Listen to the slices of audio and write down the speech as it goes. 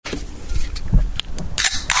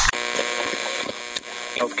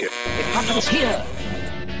Okay. It happens here,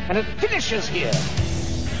 and it finishes here.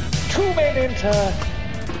 Two men enter,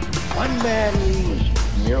 one man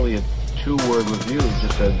leaves. Nearly a 2-word review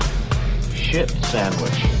just said, shit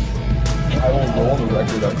sandwich. I will roll the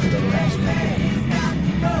record up to the next one.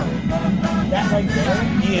 That right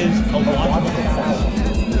there is a logical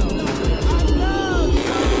fallacy.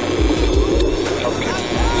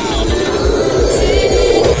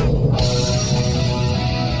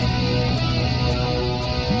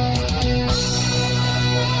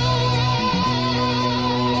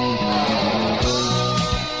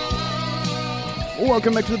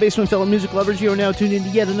 Welcome back to the Basement, fellow music lovers. You are now tuned in to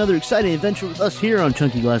yet another exciting adventure with us here on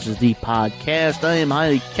Chunky Glasses, the podcast. I am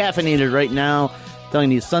highly caffeinated right now, telling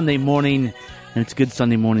you Sunday morning, and it's a good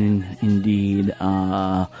Sunday morning indeed.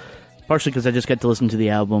 Partially because I just got to listen to the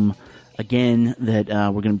album again that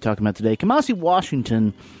we're going to be talking about today. Kamasi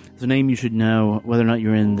Washington is a name you should know, whether or not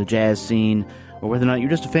you're in the jazz scene, or whether or not you're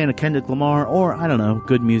just a fan of Kendrick Lamar, or, I don't know,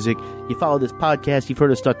 good music. You follow this podcast, you've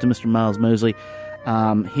heard us talk to Mr. Miles Mosley.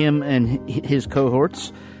 Him and his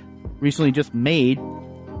cohorts recently just made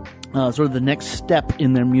sort of the next step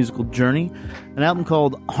in their musical journey. An album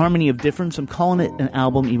called Harmony of Difference. I'm calling it an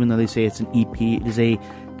album, even though they say it's an EP. It is a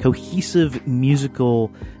cohesive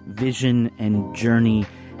musical vision and journey,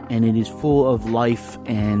 and it is full of life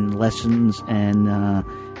and lessons, and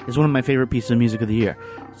is one of my favorite pieces of music of the year.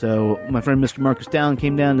 So my friend Mr. Marcus Dowling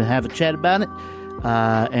came down to have a chat about it.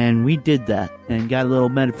 And we did that and got a little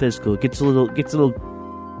metaphysical. It gets a little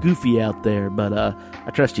goofy out there, but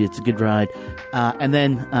I trust you, it's a good ride. And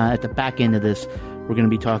then at the back end of this, we're going to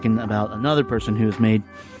be talking about another person who has made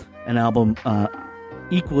an album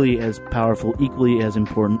equally as powerful, equally as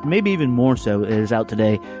important, maybe even more so. It is out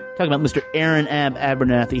today. Talking about Mr. Aaron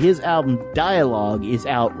Abernathy. His album Dialogue is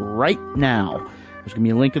out right now. There's going to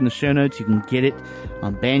be a link in the show notes. You can get it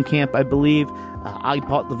on Bandcamp, I believe. I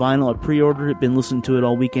bought the vinyl. I pre-ordered it. Been listening to it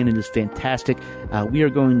all weekend. It is fantastic. We are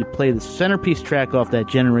going to play the centerpiece track off that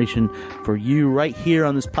generation for you right here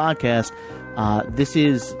on this podcast. This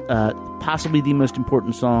is possibly the most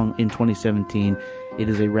important song in 2017. It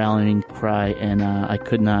is a rallying cry, and I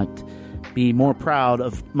could not be more proud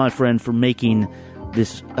of my friend for making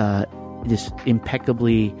this this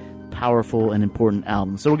impeccably powerful and important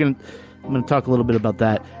album. So I'm gonna talk a little bit about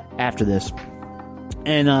that after this.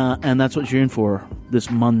 And that's what you're in for this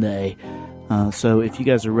Monday. So if you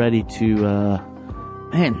guys are ready to,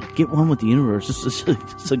 get one with the universe, this is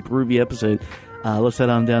a groovy episode. Let's head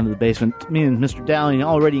on down to the basement. Me and Mr. Dowling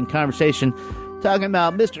already in conversation, talking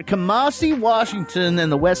about Mr. Kamasi Washington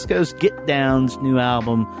and the West Coast Get Down's new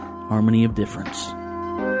album, Harmony of Difference.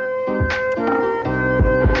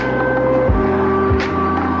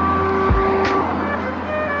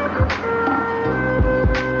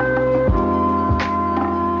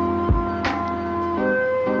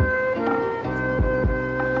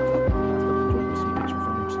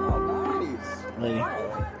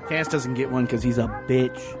 Chance doesn't get one because he's a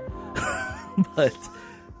bitch. But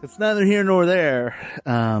it's neither here nor there.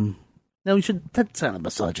 No, we should. That sounded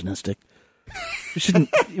misogynistic.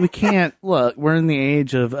 We can't. Look, we're in the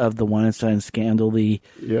age of the Weinstein scandal. The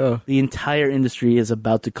entire industry is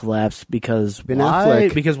about to collapse because Ben why?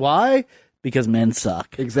 Affleck. Because why? Because men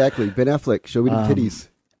suck. Exactly. Ben Affleck, show me the titties.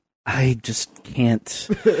 I just can't.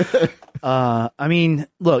 I mean,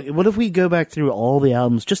 look, what if we go back through all the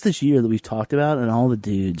albums just this year that we've talked about and all the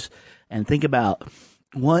dudes and think about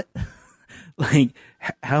what, like,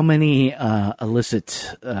 how many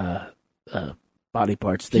illicit body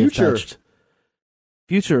parts they've touched.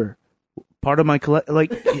 Future, part of my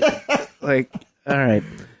like, all right.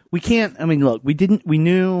 We can't, I mean, look, we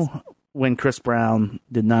knew when Chris Brown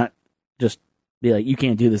did not just be like, you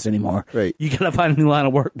can't do this anymore. Right. You gotta find a new line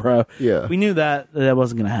of work, bro. Yeah. We knew that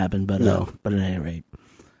wasn't gonna happen, but no. But at any rate,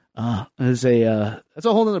 that's a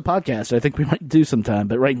whole other podcast I think we might do sometime.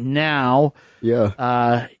 But right now, you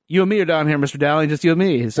and me are down here, Mr. Dowling, just you and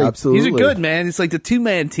me. It's like, absolutely. These are good, man. It's like the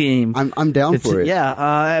 2-man team. I'm down for it.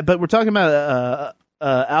 Yeah. But we're talking about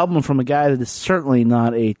an album from a guy that is certainly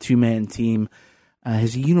not a 2-man team.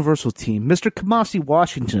 He's a universal team, Mr. Kamasi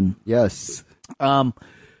Washington. Yes.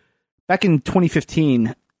 Back in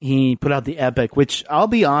 2015, he put out the Epic, which I'll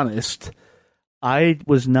be honest, I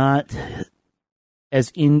was not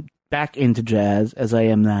as back into jazz as I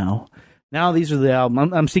am now. Now these are the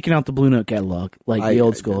albums. I'm seeking out the Blue Note catalog, like the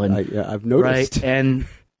old school. I've noticed. Right?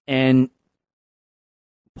 And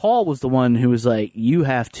Paul was the one who was like, you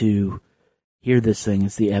have to hear this thing.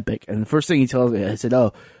 It's the Epic. And the first thing he tells me, I said,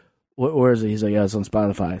 oh, where is it? He's like, yeah, it's on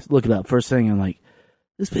Spotify. Look it up. First thing, I'm like,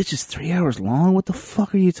 this bitch is 3 hours long? What the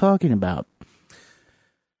fuck are you talking about?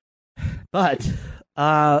 But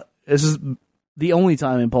this is the only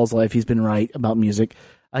time in Paul's life he's been right about music.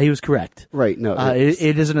 He was correct. Right. No,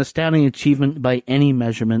 it is an astounding achievement by any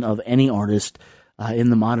measurement of any artist in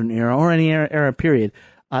the modern era or any era period.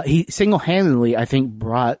 He single-handedly, I think,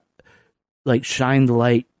 shined the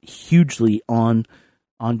light hugely on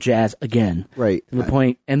jazz again. Right. To the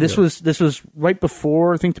point, and this was right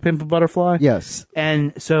before, I think, To Pimp a Butterfly. Yes.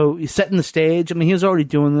 And so he's setting the stage. I mean, he was already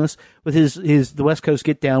doing this with his the West Coast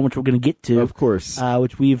Get Down, which we're going to get to. Of course.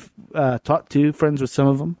 Which we've talked to, friends with some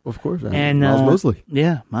of them. Of course. And Miles Mosley.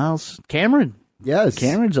 Yeah, Miles. Cameron. Yes.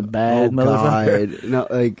 Cameron's a bad motherfucker. God. No,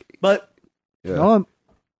 like... But, Yeah.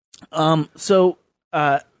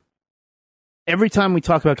 Every time we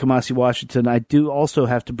talk about Kamasi Washington, I do also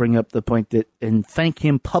have to bring up the point that, and thank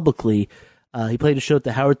him publicly. He played a show at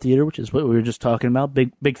the Howard Theater, which is what we were just talking about.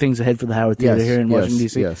 Big things ahead for the Howard Theater here in Washington,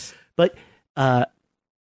 D.C. Yes. But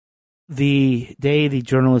the day the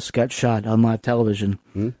journalist got shot on live television,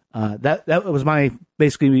 that was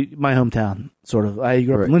basically my hometown, sort of. I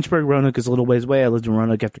grew up in Lynchburg. Roanoke is a little ways away. I lived in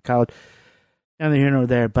Roanoke after college. Neither here nor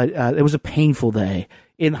there, but it was a painful day.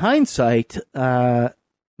 In hindsight,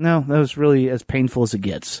 no, that was really as painful as it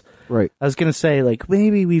gets. Right. I was going to say,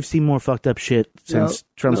 maybe we've seen more fucked up shit since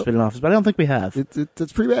Trump's been in office, but I don't think we have.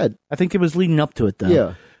 It's pretty bad. I think it was leading up to it, though.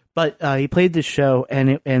 Yeah. But he played this show,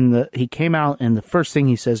 and he came out, and the first thing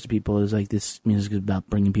he says to people is, this music is about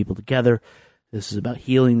bringing people together. This is about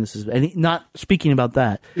healing. Not speaking about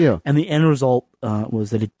that. Yeah. And the end result was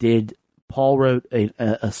that it did. Paul wrote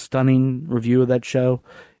a stunning review of that show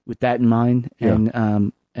with that in mind,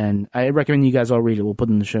 and I recommend you guys all read it. We'll put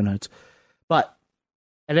it in the show notes. But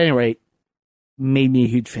at any rate, made me a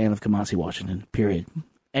huge fan of Kamasi Washington, period.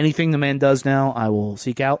 Anything the man does now, I will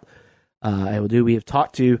seek out. I will do. We have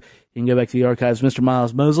talked to, you can go back to the archives, Mr.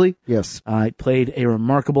 Miles Mosley. Yes. I played a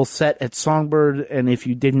remarkable set at Songbird, and if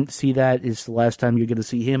you didn't see that, it's the last time you're going to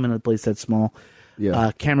see him in a place that small.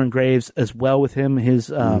 Yeah. Cameron Graves as well with him. His,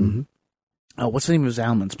 what's the name of his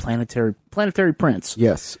albums? Planetary Prince.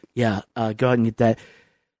 Yes. Yeah, go ahead and get that.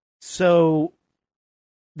 So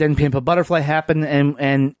then Pimp a Butterfly happened,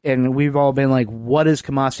 and we've all been like, what is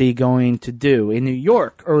Kamasi going to do? In New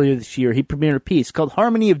York earlier this year, he premiered a piece called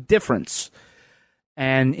Harmony of Difference.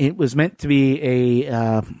 And it was meant to be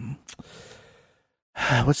a,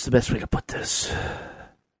 what's the best way to put this?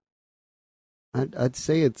 I'd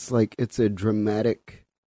say it's a dramatic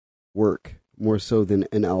work more so than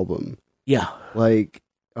an album. Yeah. I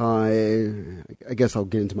guess I'll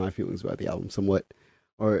get into my feelings about the album somewhat.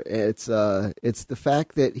 Or it's the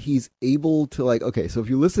fact that he's able to okay, so if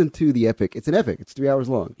you listen to the epic, it's an epic. It's 3 hours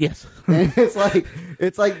long. Yes. And it's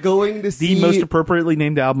like going to see the most appropriately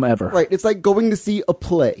named album ever. Right. It's like going to see a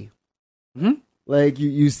play. Mm-hmm.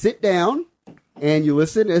 You sit down and you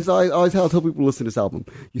listen. It's always how I tell people to listen to this album.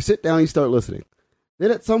 You sit down and you start listening.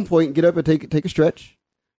 Then at some point, get up and take a stretch.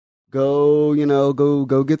 Go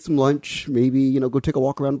get some lunch. Maybe, go take a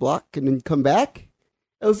walk around the block and then come back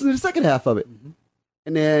and listen to the second half of it. Mm-hmm.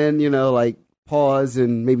 And then, pause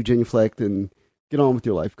and maybe genuflect and get on with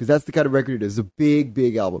your life. Because that's the kind of record it is. A big,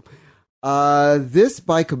 big album. This,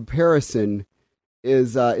 by comparison,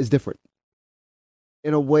 is different.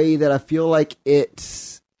 In a way that I feel like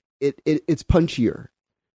it's punchier.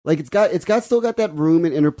 It's still got that room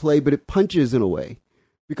and interplay, but it punches in a way.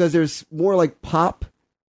 Because there's more pop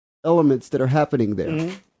elements that are happening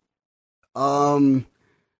there. Mm-hmm.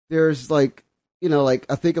 There's I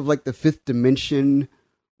think of the Fifth Dimension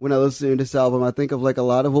when I listen to this album. I think of a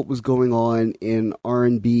lot of what was going on in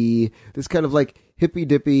R&B, this kind of hippy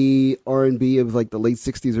dippy R&B of the late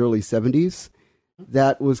 60s, early 70s.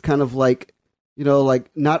 That was kind of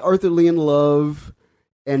not Arthur Lee in Love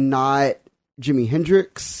and not Jimi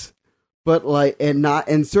Hendrix, but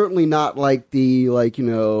and certainly not the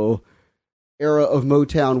era of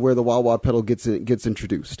Motown where the wah wah pedal gets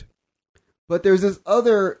introduced. But there's this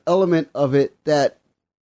other element of it that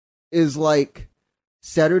is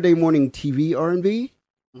Saturday morning TV R&B.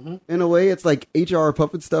 Mm-hmm. In a way, it's H.R.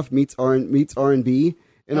 Puppet stuff meets R&B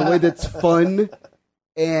in a way that's fun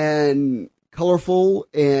and colorful,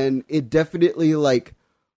 and it definitely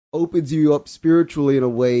opens you up spiritually in a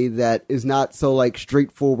way that is not so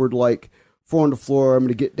straightforward 4 on the floor, I'm going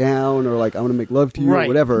to get down, or I'm going to make love to you, or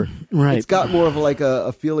whatever. Right. It's got more of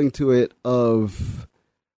a feeling to it of.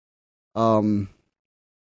 I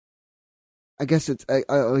guess it's I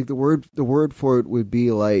the word for it would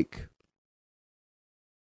be I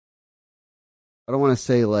don't want to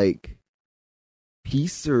say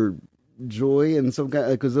peace or joy and some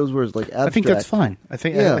kind, because those words abstract. I think that's fine. I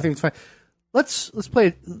think it's fine. Let's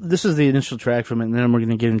play. This is the initial track from it, and then we're going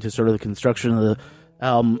to get into sort of the construction of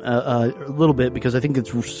a little bit because I think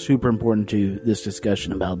it's super important to this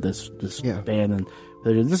discussion about this band. And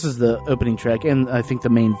this is the opening track, and I think the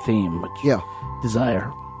main theme, which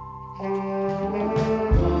Desire.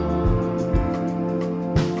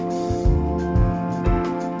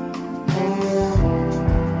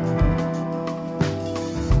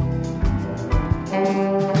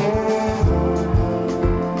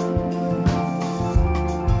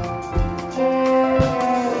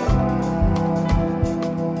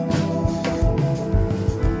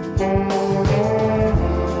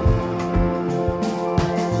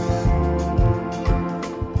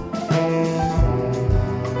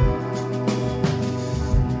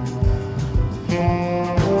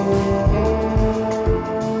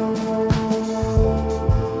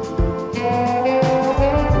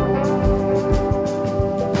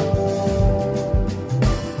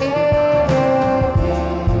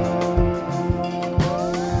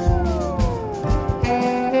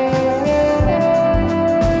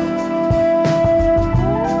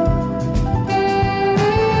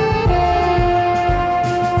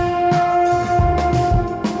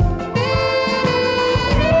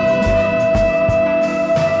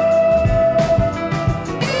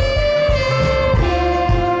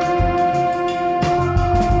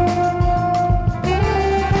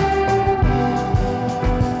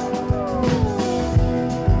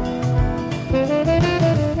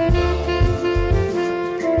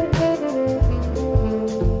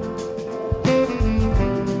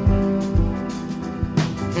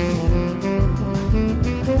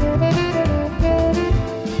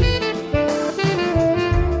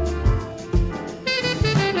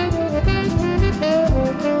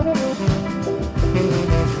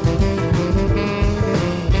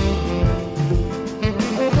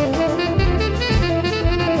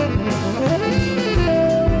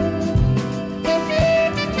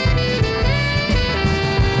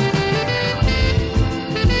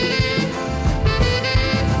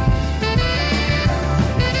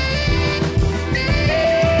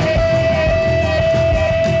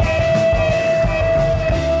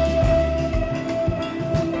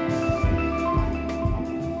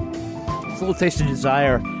 Taste of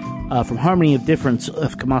Desire from Harmony of Difference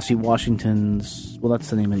of Kamasi Washington's, well,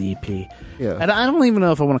 that's the name of the EP. Yeah. And I don't even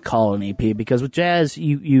know if I want to call it an EP, because with jazz,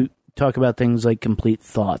 you talk about things like complete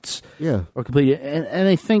thoughts. Yeah. Or complete, and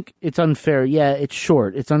I think it's unfair. Yeah, it's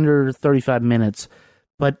short. It's under 35 minutes.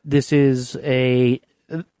 But this is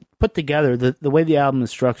put together, the way the album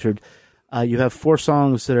is structured, you have 4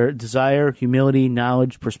 songs that are desire, humility,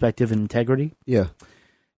 knowledge, perspective, and integrity. Yeah.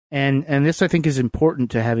 And this, I think, is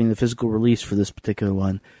important to having the physical release for this particular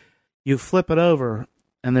one. You flip it over,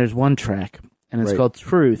 and there's one track, and it's called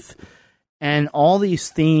Truth. And all these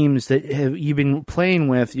themes that you've been playing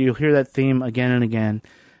with, you'll hear that theme again and again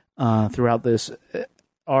throughout this,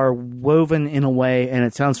 are woven in a way, and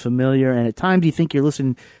it sounds familiar. And at times you think you're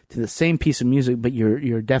listening to the same piece of music, but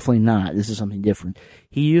you're definitely not. This is something different.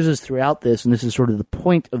 He uses throughout this, and this is sort of the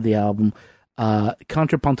point of the album,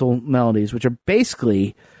 contrapuntal melodies, which are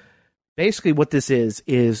basically what this is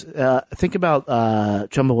think about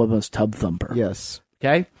Chumbawamba's Tub Thumper. Yes.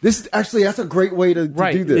 Okay. This actually, that's a great way to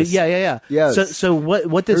do this. Yeah. Yes. So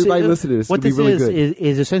what this everybody listen to this. What this really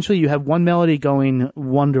is essentially you have one melody going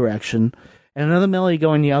one direction and another melody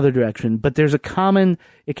going the other direction, but there's a common.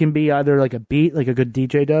 It can be either like a beat, like a good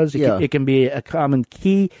DJ does. It can be a common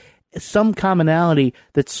key, some commonality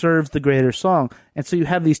that serves the greater song, and so you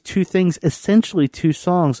have these two things, essentially 2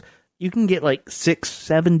 songs. You can get like 6,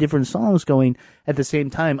 7 different songs going at the same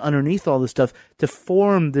time underneath all this stuff to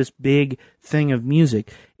form this big thing of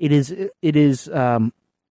music. It is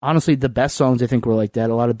honestly the best songs I think were like that.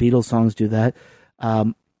 A lot of Beatles songs do that,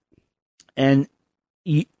 and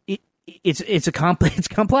it's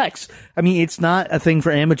complex. I mean, it's not a thing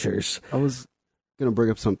for amateurs. I was gonna bring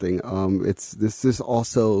up something. It's this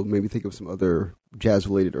also made me think of some other jazz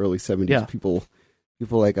related early 70s people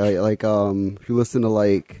like if you listen to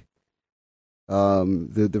like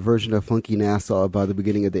the version of Funky Nassau by the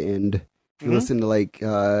beginning of the end. You listen to like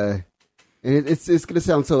and it's gonna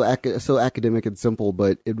sound so academic and simple,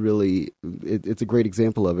 but it's a great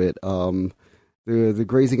example of it. The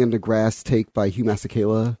Grazing in the Grass take by Hugh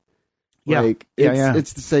Masekela.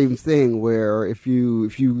 It's the same thing where if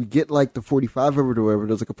you get like the 45 of it or whatever,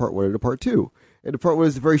 there's like a part 1 and a part 2. And the part 1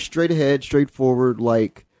 is very straight ahead, straightforward,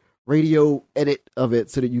 like radio edit of it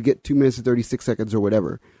so that you get 2 minutes and 36 seconds or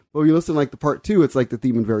whatever. But when you listen to like the part 2, it's like the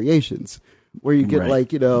theme and variations where you get it's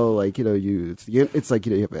like,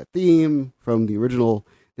 you have that theme from the original,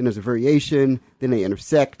 then there's a variation, then they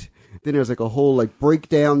intersect, then there's like a whole like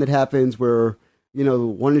breakdown that happens where,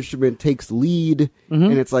 one instrument takes lead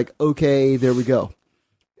and it's like, okay, there we go.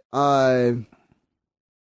 when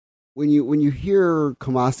you hear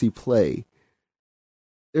Kamasi play,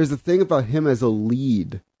 there's a thing about him as a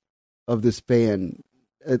lead of this band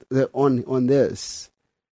on this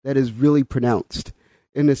that is really pronounced,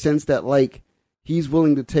 in the sense that like he's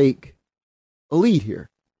willing to take a lead here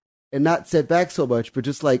and not set back so much, but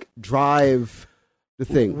just like drive the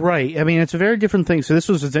thing. Right. I mean, it's a very different thing. So this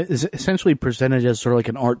was essentially presented as sort of like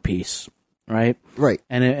an art piece, right? Right.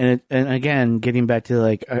 And again, getting back to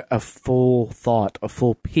like a full thought, a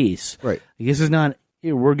full piece. Right. This is not.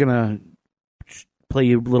 We're gonna play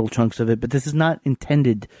you little chunks of it, but this is not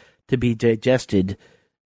intended to be digested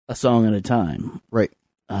a song at a time. Right.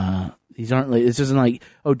 These aren't like, this isn't like,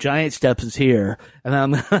 oh, Giant Steps is here, and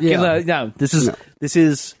I'm no. This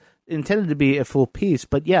is intended to be a full piece.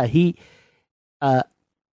 But yeah,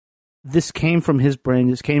 this came from his brain.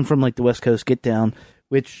 This came from like the West Coast Get Down,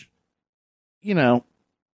 which, you know,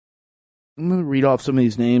 I'm going to read off some of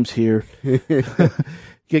these names here.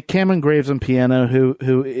 Get Cameron Graves on piano,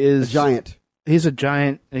 who is a giant. He's a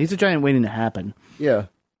giant. He's a giant waiting to happen. Yeah.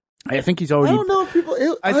 I think he's already. I don't know if people.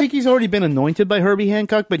 I think he's already been anointed by Herbie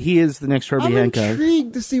Hancock, but he is the next Herbie Hancock. I'm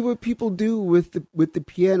intrigued to see what people do with the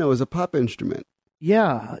piano as a pop instrument.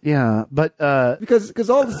 Yeah, but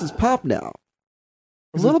because all this is pop now.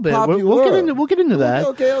 A little bit. We'll get into that.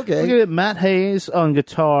 Okay. We'll get at Matt Hayes on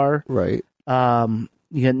guitar. Right.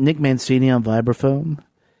 You got Nick Mancini on vibraphone.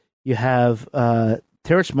 You have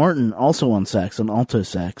Terrence Martin also on sax, on alto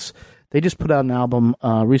sax. They just put out an album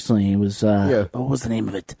recently. It was what was the name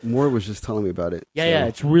of it? Moore was just telling me about it. Yeah,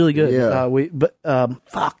 it's really good. Yeah. We'll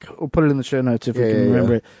put it in the show notes if we can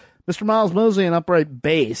remember it. Mr. Miles Mosley on upright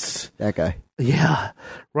bass. That guy. Yeah.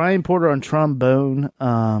 Ryan Porter on trombone.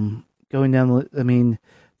 Going down,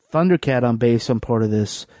 Thundercat on bass on part of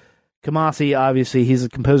this. Kamasi, obviously, he's a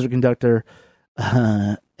composer, conductor,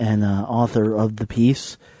 and author of the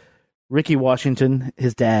piece. Ricky Washington,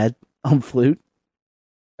 his dad, on flute.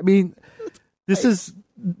 I mean, this is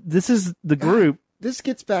the group. This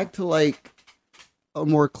gets back to like a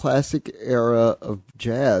more classic era of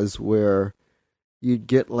jazz where you'd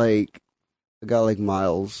get like a guy like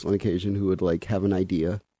Miles on occasion who would like have an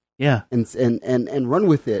idea, and run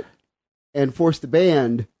with it and force the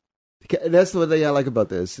band. And that's the thing I like about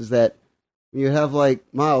this is that when you have like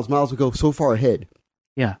Miles would go so far ahead,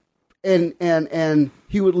 and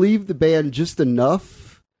he would leave the band just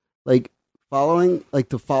enough, like.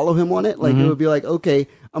 To follow him on it, like it would be like, okay,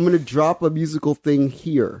 I'm gonna drop a musical thing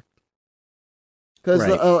here,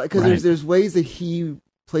 because there's ways that he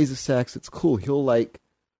plays the sax. It's cool. He'll like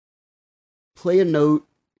play a note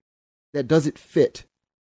that doesn't fit,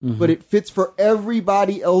 but it fits for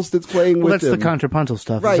everybody else that's playing with him. That's the contrapuntal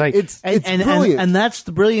stuff, right? It's brilliant, and that's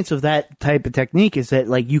the brilliance of that type of technique is that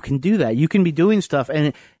like you can do that. You can be doing stuff,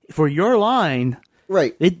 and for your line.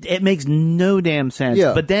 Right. It makes no damn sense.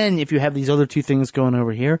 Yeah. But then if you have these other two things going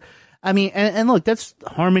over here, I mean, and look, that's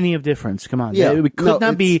harmony of difference. Come on. Yeah. It could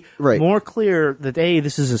not be right. more clear that, A,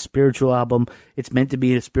 this is a spiritual album. It's meant to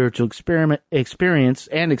be a spiritual experience,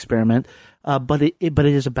 but it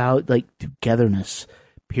is about like togetherness,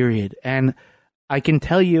 period. And I can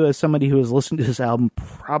tell you as somebody who has listened to this album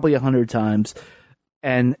probably 100 times,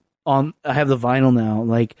 and I have the vinyl now,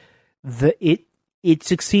 like it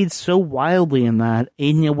succeeds so wildly in a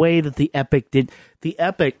way that the Epic did. The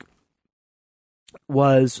Epic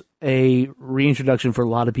was a reintroduction for a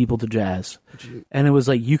lot of people to jazz. And it was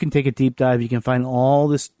like, you can take a deep dive, you can find all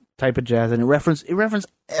this type of jazz, and it referenced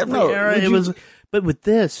every era. But with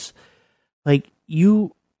this, like,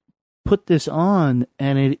 you put this on,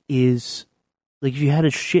 and it is, like, if you had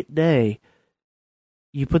a shit day,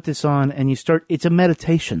 you put this on, and it's a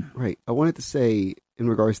meditation. Right. I wanted to say, in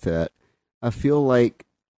regards to that, I feel like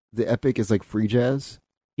the Epic is like free jazz.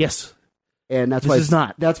 Yes. And that's why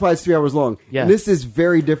it's 3 hours long. Yeah. And this is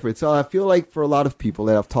very different. So I feel like for a lot of people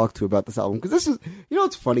that I've talked to about this album, because this is,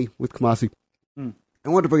 it's funny with Kamasi. I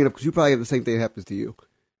wanted to bring it up because you probably have the same thing that happens to you.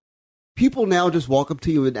 People now just walk up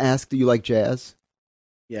to you and ask, do you like jazz?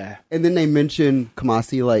 Yeah. And then they mention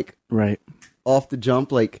Kamasi, like, right off the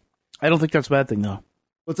jump. Like, I don't think that's a bad thing, though.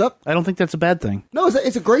 What's up? I don't think that's a bad thing. No,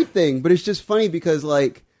 it's a great thing, but it's just funny because,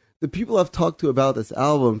 like, the people I've talked to about this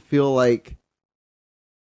album feel like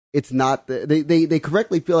it's not they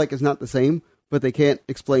correctly feel like it's not the same, but they can't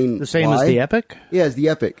explain the same why. As the Epic. Yeah, as the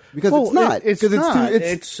Epic because it's not.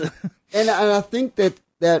 It's not. And I think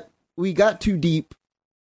that we got too deep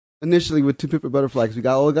initially with To Pimp a Butterfly because we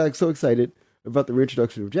got so excited about the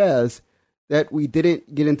reintroduction of jazz that we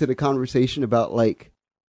didn't get into the conversation about like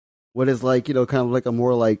what is like kind of like a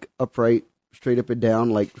more like upright, straight up and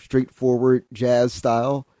down, like straightforward jazz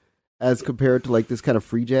style. as compared to like this kind of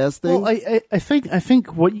free jazz thing. Well, I think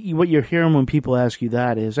what you're hearing when people ask you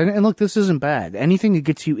that is, and look, this isn't bad. Anything that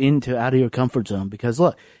gets you out of your comfort zone, because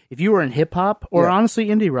look, if you were in hip hop or honestly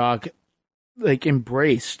indie rock, like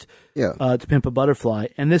embraced To Pimp a Butterfly,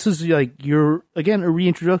 and this is like a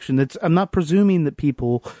reintroduction. I'm not presuming that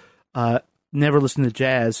people never listen to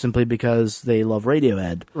jazz simply because they love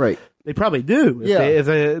Radiohead. Right. They probably do.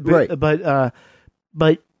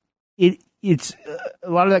 But it's a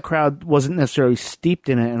lot of that crowd wasn't necessarily steeped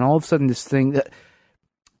in it, and all of a sudden this thing that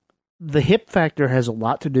the hip factor has a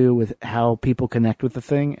lot to do with how people connect with the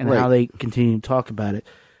thing and how they continue to talk about it.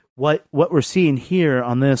 What we're seeing here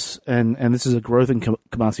on this, and this is a growth in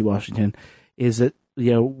Kamasi Washington, is that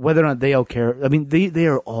whether or not they all care. I mean, they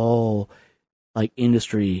are all like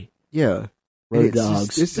industry road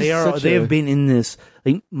dogs. They have been in this.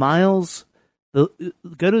 Like Miles, go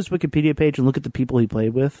to his Wikipedia page and look at the people he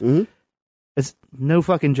played with. Mm-hmm. It's no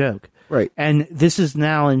fucking joke. Right. And this is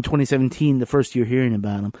now in 2017, the first you're hearing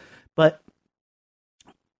about him. But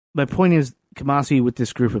my point is, Kamasi with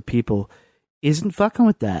this group of people isn't fucking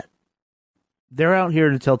with that. They're out here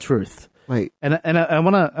to tell truth. Right. And I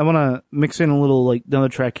wanna mix in a little like another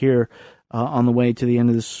track here on the way to the end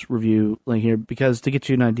of this review here, because to get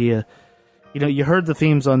you an idea, you heard the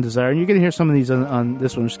themes on Desire, and you're gonna hear some of these on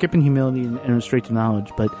this one. We're skipping Humility and Straight to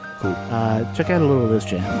Knowledge, but check out a little of this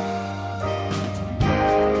jam.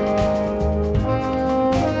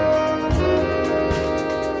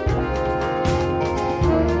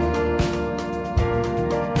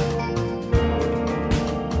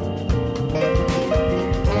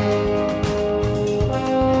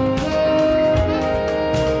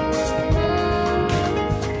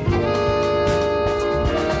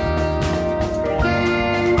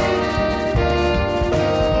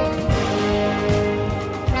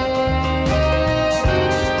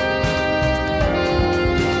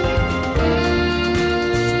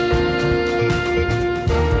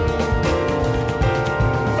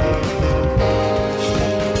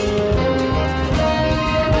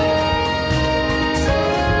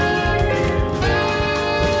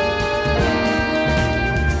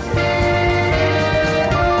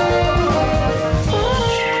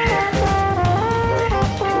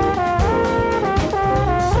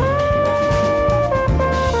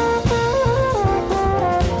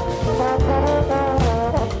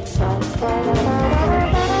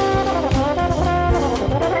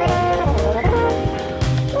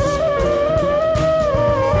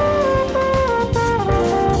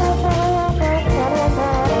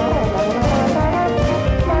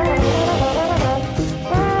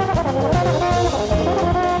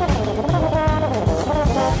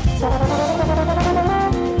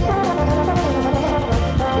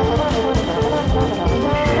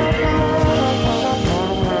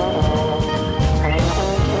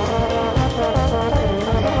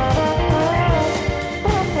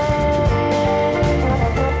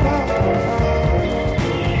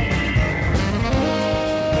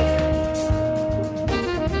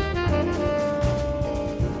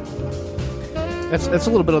 That's a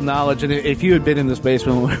little bit of knowledge, and if you had been in this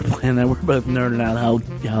basement when we were playing that, we're both nerding out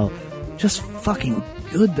how just fucking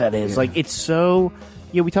good that is. Like, it's so...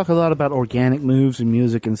 we talk a lot about organic moves and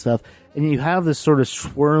music and stuff, and you have this sort of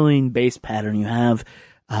swirling bass pattern. You have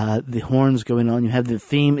the horns going on. You have the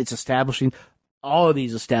theme. It's establishing... All of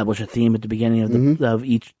these establish a theme at the beginning of of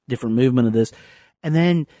each different movement of this. And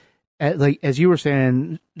then, as you were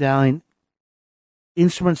saying, Dowling,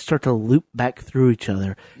 instruments start to loop back through each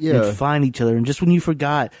other and find each other. And just when you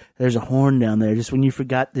forgot there's a horn down there, just when you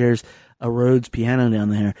forgot there's a Rhodes piano down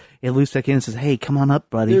there, it loops back in and says, "Hey, come on up,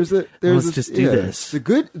 buddy. Let's just do this." The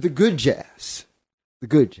good jazz,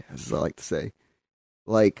 as I like to say,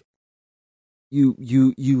 like you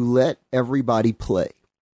let everybody play,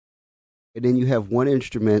 and then you have one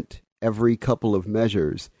instrument every couple of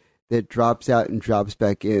measures that drops out and drops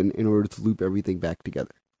back in order to loop everything back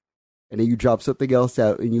together. And then you drop something else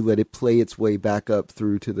out and you let it play its way back up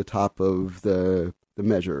through to the top of the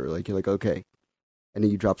measure. Like, you're like, okay. And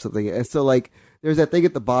then you drop something. And so, like, there's that thing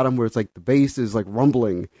at the bottom where it's like the bass is like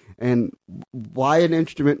rumbling. And why an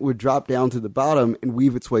instrument would drop down to the bottom and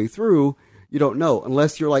weave its way through, you don't know.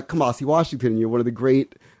 Unless you're like Kamasi Washington and you're one of the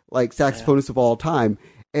great, like, saxophonists of all time.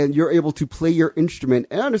 And you're able to play your instrument.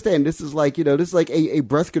 And I understand this is like, this is like a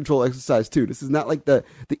breath control exercise too. This is not like the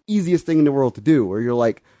easiest thing in the world to do, where you're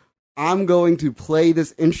like, I'm going to play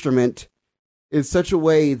this instrument in such a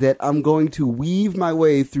way that I'm going to weave my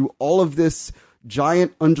way through all of this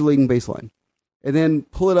giant undulating bass line, and then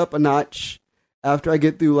pull it up a notch after I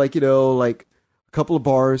get through like a couple of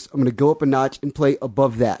bars. I'm going to go up a notch and play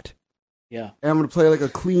above that. Yeah. And I'm going to play like a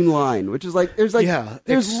clean line, which is like, there's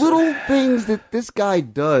little things that this guy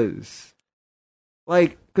does.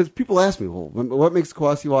 Like, because people ask me, well, what makes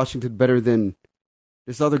Kamasi Washington better than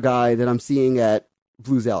this other guy that I'm seeing at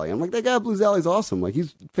Blues Alley? I'm like, that guy at Blues Alley is awesome. Like,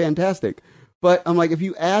 he's fantastic. But I'm like, if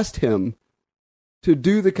you asked him to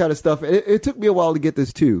do the kind of stuff, it took me a while to get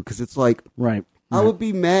this too, because it's like, right. I would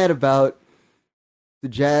be mad about the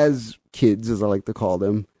jazz kids, as I like to call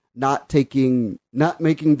them, not making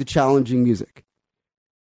the challenging music.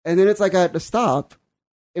 And then it's like I had to stop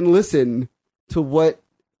and listen to what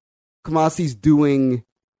Kamasi's doing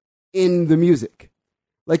in the music.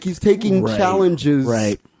 Like, he's taking challenges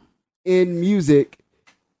in music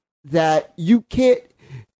that you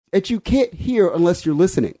can't hear unless you're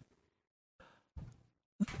listening.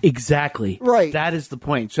 Exactly. Right. That is the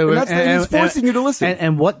point. So he's forcing you to listen.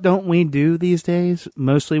 And what don't we do these days,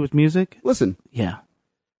 mostly with music? Listen. Yeah.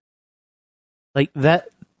 Like that,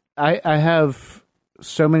 I have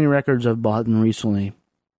so many records I've bought recently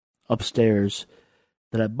upstairs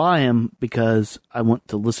that I buy them because I want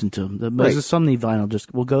to listen to them. There's some need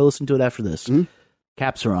vinyl. We'll go listen to it after this. Mm-hmm.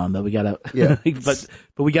 Caps are on, but we gotta. Yeah. but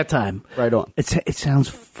we got time. Right on. It sounds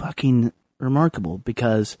fucking remarkable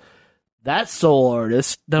because that soul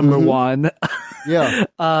artist, number one,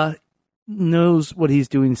 knows what he's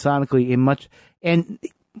doing sonically and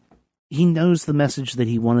he knows the message that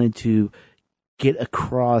he wanted to get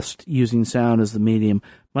across using sound as the medium,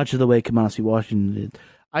 much of the way Kamasi Washington did.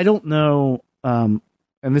 I don't know, and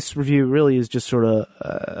this review really is just sort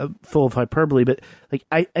of full of hyperbole, but like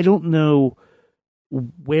I don't know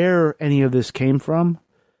where any of this came from.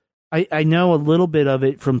 I know a little bit of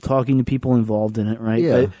it from talking to people involved in it, right?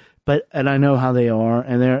 Yeah. But I know how they are,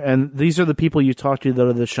 and these are the people you talk to that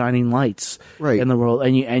are the shining lights in the world,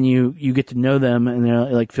 and you get to know them, and they're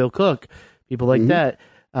like Phil Cook, people like that,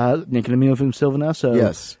 Nick and Emilio from Sylvanesso,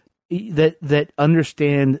 yes, that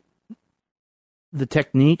understand the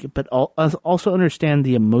technique, but also understand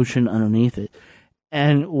the emotion underneath it.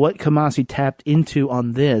 And what Kamasi tapped into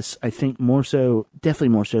on this, I think definitely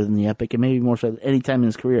more so than the Epic, and maybe more so than any time in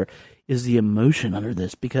his career, is the emotion under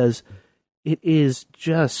this, because it is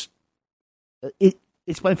just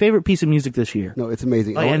it's my favorite piece of music this year. No, it's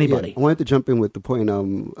amazing. By anybody. Yeah, I wanted to jump in with the point.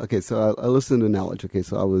 Okay, so I listened to Knowledge. Okay,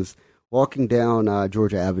 so I was walking down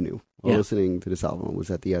Georgia Avenue while listening to this album. I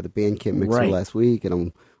was at the Bandcamp mixer last week, and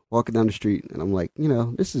I'm walking down the street, and I'm like,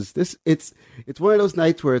 it's one of those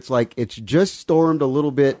nights where it's like it's just stormed a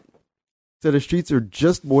little bit, so the streets are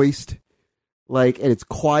just moist, like, and it's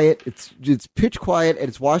quiet. It's pitch quiet, and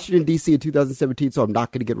it's Washington D.C. in 2017, so I'm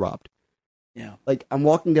not going to get robbed. Yeah, like I'm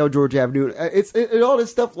walking down Georgia Avenue. And all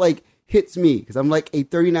this stuff like hits me because I'm like a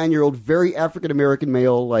 39-year-old, very African American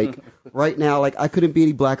male. Like right now, like I couldn't be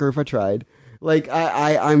any blacker if I tried. Like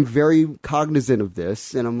I'm very cognizant of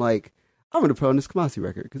this, and I'm like, I'm gonna put on this Kamasi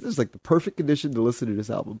record because this is like the perfect condition to listen to this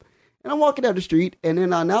album. And I'm walking down the street, and then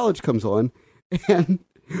Knowledge comes on, and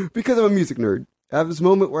because I'm a music nerd, I have this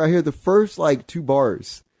moment where I hear the first like 2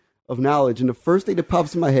 bars of Knowledge, and the first thing that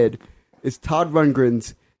pops in my head is Todd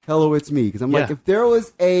Rundgren's "Hello, It's Me," because I'm like, if there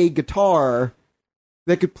was a guitar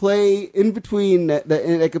that could play in between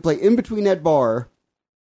that bar,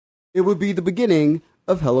 it would be the beginning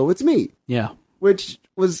of "Hello, It's Me." Yeah, which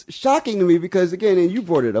was shocking to me because, again, and you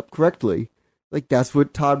brought it up correctly, like that's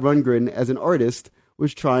what Todd Rundgren as an artist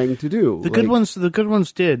was trying to do. The good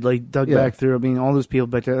ones did, like dug back through. I mean, all those people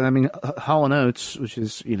back there. I mean, Hall & Oates, which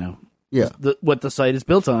is what the site is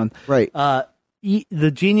built on, right? The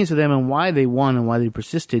genius of them and why they won and why they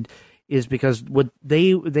persisted is because what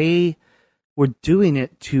they were doing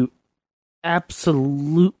it to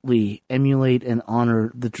absolutely emulate and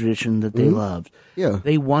honor the tradition that they loved. Yeah.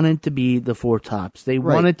 They wanted to be the Four Tops. They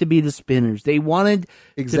wanted to be the Spinners. They wanted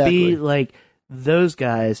to be like those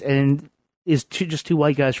guys, and is just 2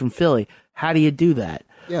 white guys from Philly. How do you do that?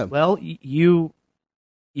 Yeah. Well, you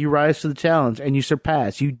rise to the challenge and you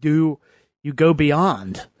surpass. You go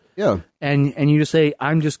beyond. Yeah. And you just say,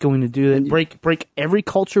 I'm just going to do it. Break every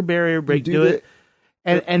culture barrier, do it.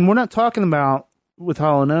 And we're not talking about with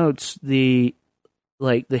Hall & Oates the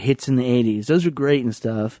hits in the 80s. Those are great and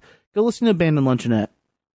stuff. Go listen to Abandoned Luncheonette.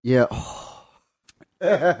 Yeah.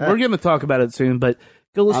 We're going to talk about it soon, but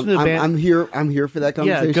go listen to I'm here for that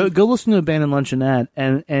conversation. Yeah, go listen to Abandoned Luncheonette,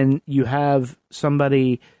 and you have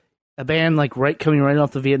a band like coming right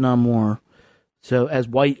off the Vietnam War. So as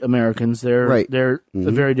white Americans, they're a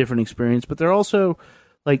very different experience, but they're also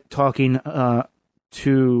like talking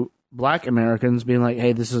to black Americans, being like,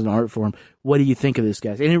 "Hey, this is an art form. What do you think of this,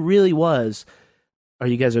 guys?" And it really was, "Are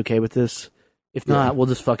you guys okay with this? If not, we'll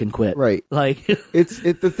just fucking quit. Right. Like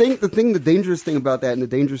the dangerous thing about that, and the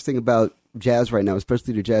dangerous thing about jazz right now,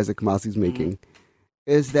 especially the jazz that Kamasi's making,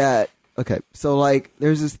 is that okay? So like,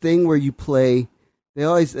 there's this thing where you play.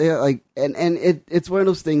 It's one of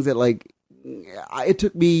those things that like, it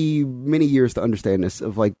took me many years to understand this,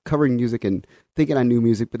 of like covering music and thinking I knew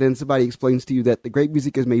music, but then somebody explains to you that the great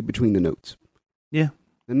music is made between the notes. Yeah.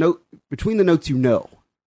 Between the notes,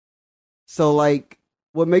 So like,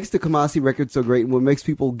 what makes the Kamasi record so great, and what makes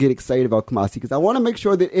people get excited about Kamasi, because I want to make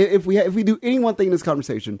sure that if we do any one thing in this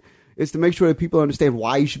conversation, is to make sure that people understand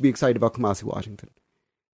why you should be excited about Kamasi Washington.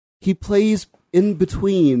 He plays in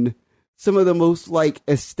between some of the most like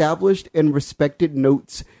established and respected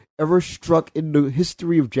notes ever struck in the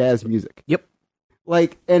history of jazz music. Yep.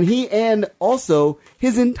 Like, and also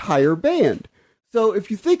his entire band. So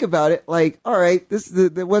if you think about it, like, all right, this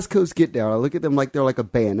is the West Coast Get Down. I look at them like they're like a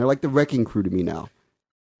band. They're like the Wrecking Crew to me now.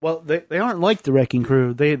 Well, they aren't like the Wrecking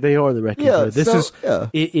Crew. They are the Wrecking Crew.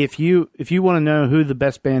 If you want to know who the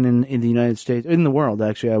best band in the United States, in the world,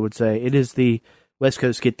 actually, I would say it is the West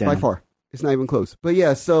Coast Get Down. By far, it's not even close. But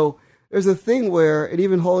yeah, so there's a thing where, and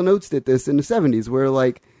even Hall & Oates did this in the 70s, where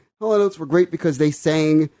like Hall & Oates were great because they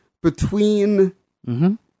sang between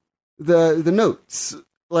the notes.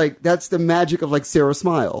 Like, that's the magic of like Sarah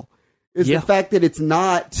Smile. Is the fact that it's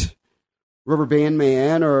not Rubber Band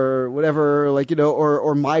Man or whatever, like, you know,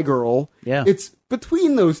 or My Girl. Yeah. It's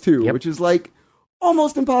between those two, which is like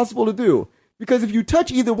almost impossible to do. Because if you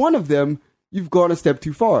touch either one of them, you've gone a step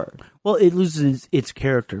too far. Well, it loses its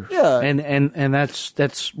character. Yeah. And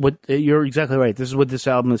that's what, you're exactly right. This is what this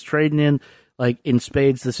album is trading in. Like, in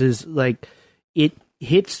spades, this is like, it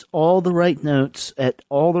hits all the right notes at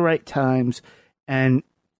all the right times. And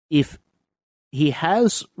if he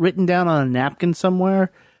has written down on a napkin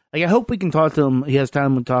somewhere, like, I hope we can talk to him. He has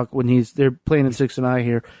time to talk when they're playing at 6 and I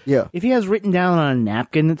here. Yeah. If he has written down on a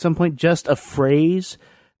napkin at some point just a phrase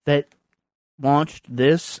that launched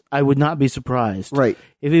this, I would not be surprised. Right.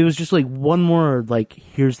 If it was just like one word, like,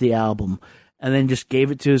 here's the album, and then just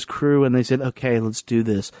gave it to his crew and they said, okay, let's do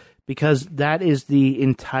this. Because that is the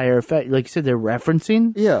entire effect. Like you said, they're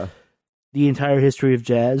referencing the entire history of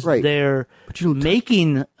jazz. Right. They're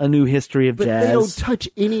making a new history of jazz. But they don't touch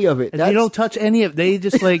any of it. They don't touch any of it. They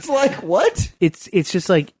just like... It's like, what? It's just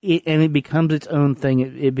like... and it becomes its own thing.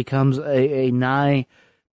 It becomes a nigh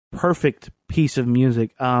perfect piece of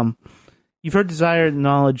music. You've heard Desire and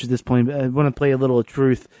Knowledge at this point, but I want to play a little of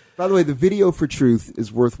Truth. By the way, the video for Truth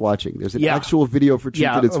is worth watching. There's an actual video for Truth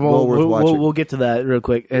that it's well worth watching. We'll get to that real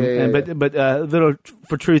quick. But little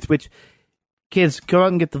for Truth, which, kids, go out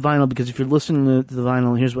and get the vinyl, because if you're listening to the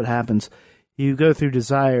vinyl, here's what happens. You go through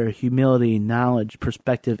desire, humility, knowledge,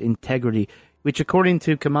 perspective, integrity, which according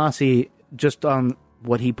to Kamasi, just on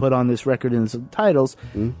what he put on this record in his titles,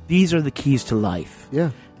 these are the keys to life. Yeah.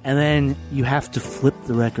 And then you have to flip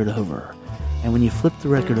the record over. And when you flip the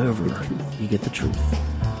record over, you get the truth.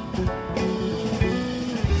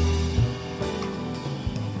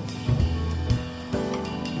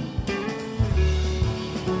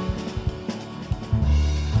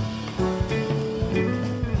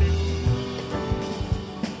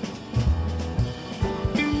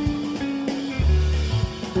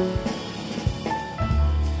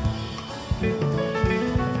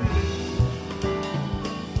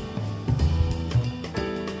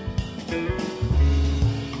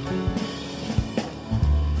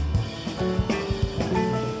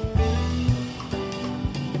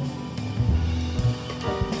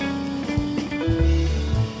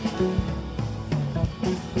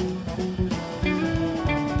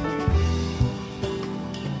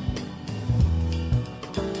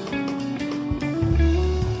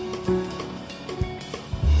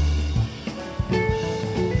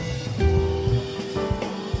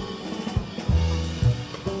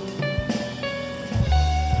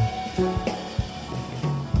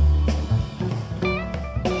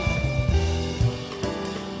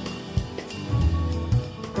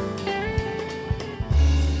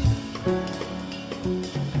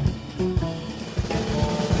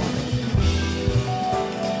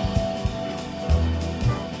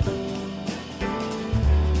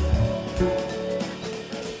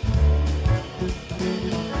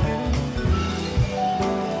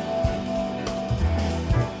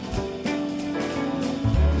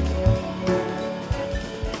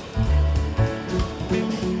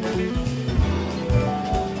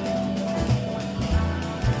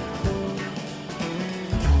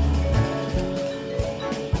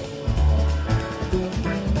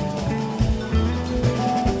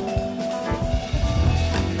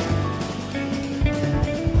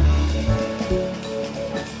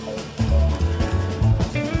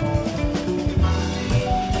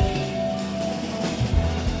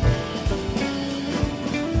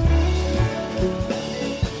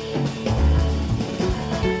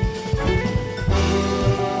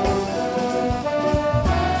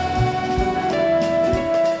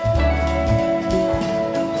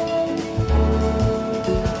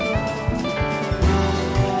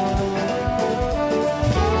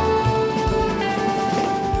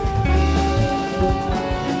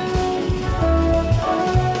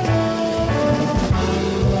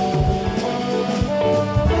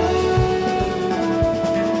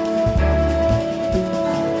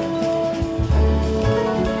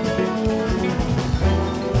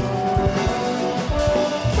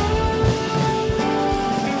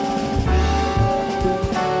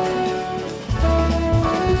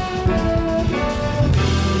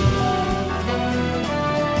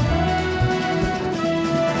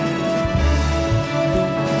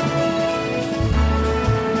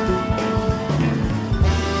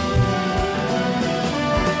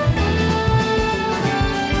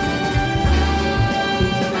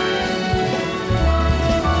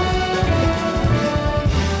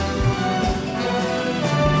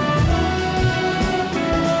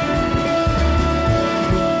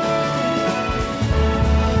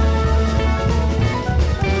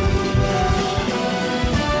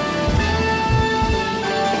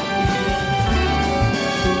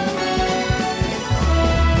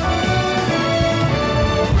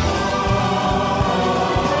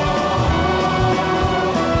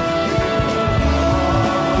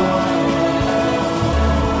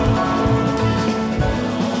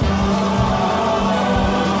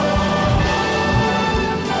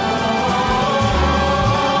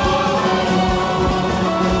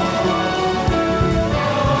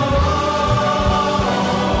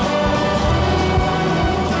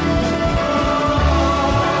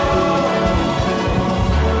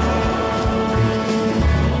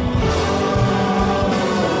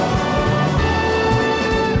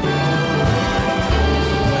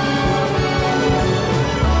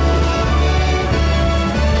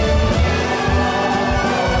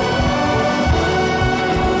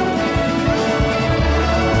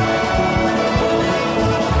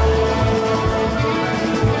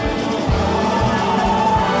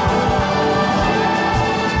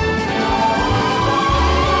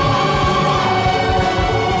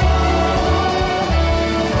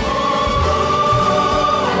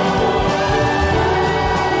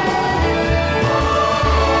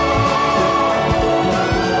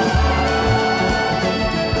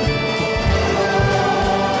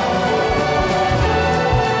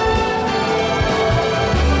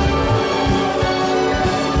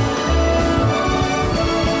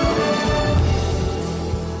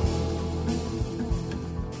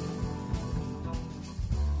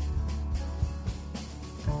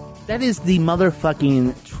 that is the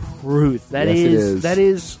motherfucking truth. That Yes, it is. That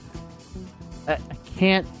is. I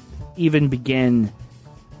can't even begin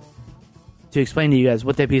to explain to you guys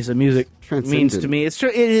what that piece of music means to me. It's true.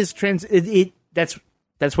 It is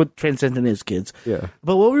that's what transcendent is, kids. Yeah.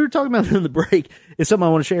 But what we were talking about in the break is something I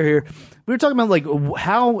want to share here. We were talking about like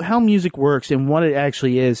how music works and what it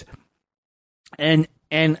actually is. And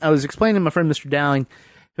I was explaining to my friend Mr. Dowling,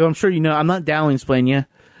 who I'm sure you know. I'm not Dowling explaining you.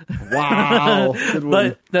 Wow. Good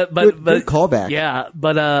one. but good callback. Yeah,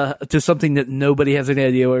 but to something that nobody has any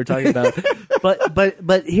idea what we're talking about.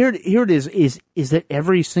 but here it is that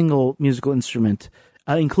every single musical instrument,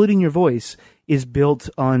 including your voice, is built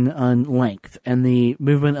on length and the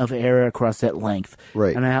movement of air across that length.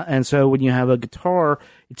 Right. And so when you have a guitar,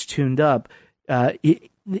 it's tuned up.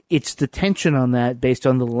 It's the tension on that based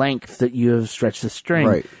on the length that you have stretched the string.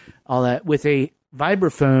 Right. All that. With a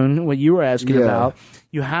vibraphone, what you were asking about,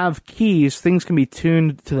 you have keys. Things can be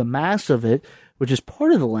tuned to the mass of it, which is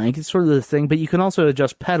part of the length. It's sort of the thing, but you can also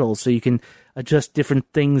adjust pedals, so you can adjust different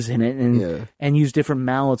things in it and use different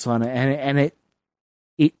mallets on it, and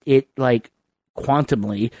it like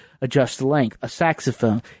quantumly adjusts the length. A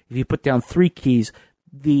saxophone, if you put down 3 keys,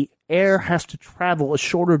 the air has to travel a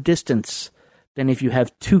shorter distance than if you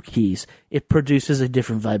have 2 keys. It produces a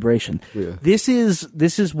different vibration. Yeah. This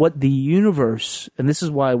is what the universe, and this is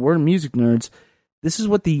why we're music nerds, this is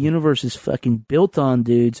what the universe is fucking built on,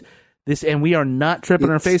 dudes. And we are not tripping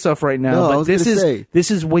our face off right now, but this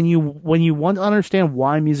is when you want to understand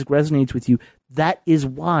why music resonates with you, that is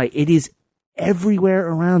why. It is everywhere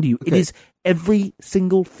around you. Okay. It is every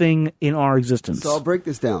single thing in our existence. So I'll break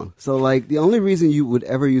this down. So, like, the only reason you would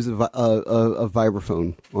ever use a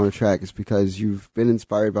vibraphone on a track is because you've been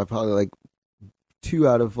inspired by probably like 2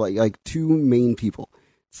 out of like 2 main people.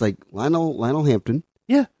 It's like Lionel Hampton.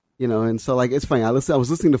 Yeah. You know, and so like it's funny. I was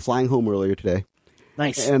listening to Flying Home earlier today.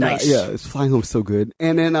 Nice. And nice. it's Flying Home so good.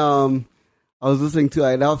 And then I was listening to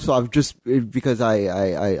it. So I've just because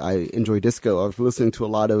I enjoy disco. I was listening to a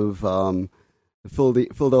lot of the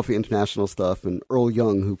Philadelphia International stuff, and Earl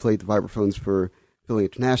Young, who played the vibraphones for Philly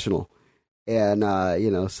International, and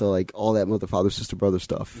so like all that Mother, Father, Sister, Brother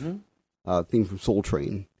stuff. Mm-hmm. Theme from Soul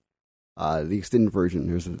Train, the extended version.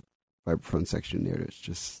 There's a vibraphone section there that's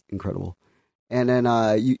just incredible. And then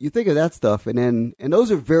you think of that stuff, and those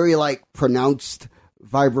are very like pronounced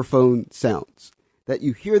vibraphone sounds that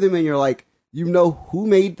you hear them and you're like, you know who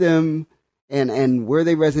made them and where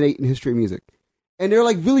they resonate in history of music. And they're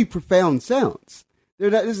like really profound sounds.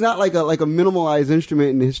 It's not like a minimalized instrument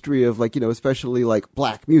in the history of like, especially like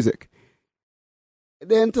black music. And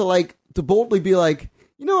then to boldly be like,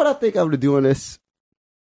 you know what I think I'm going to do on this?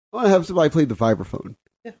 I want to have somebody play the vibraphone.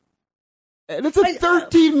 Yeah. And it's a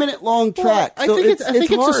 13-minute long track. I so think it's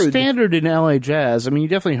hard. a standard in LA jazz. I mean, you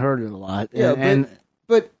definitely heard it a lot. Yeah,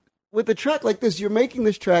 but with a track like this, you're making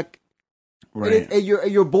this track, right? And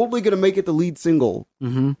you're boldly going to make it the lead single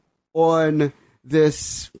on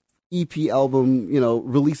this EP album,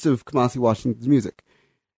 release of Kamasi Washington's music.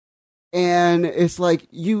 And it's like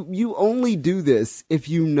you only do this if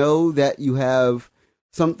you know that you have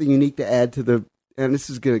something unique to add to the. And this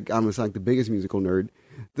is I'm gonna sound like the biggest musical nerd.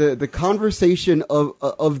 The conversation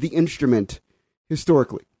of the instrument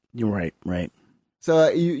historically. You're right. So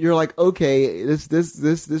you're like, okay, this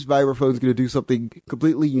vibraphone is going to do something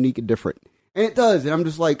completely unique and different, and it does. And I'm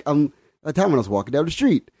just like, at the time when I was walking down the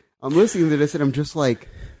street, I'm listening to this, and I'm just like,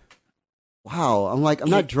 wow. I'm like,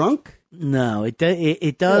 I'm not drunk. No, it does. Yeah.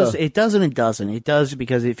 It does and it doesn't. It does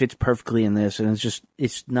because it fits perfectly in this, and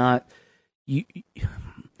it's not.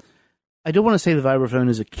 I don't want to say the vibraphone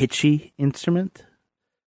is a kitschy instrument.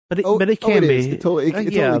 But it can be. It totally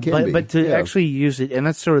can be. But to actually use it, and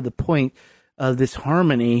that's sort of the point of this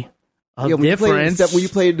harmony of difference. When you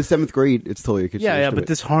play it in the 7th grade, it's totally a kitchen Yeah, but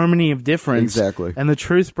this harmony of difference. Exactly. And the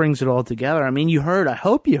truth brings it all together. I mean, I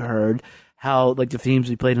hope you heard how, like, the themes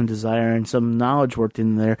we played in Desire and some knowledge worked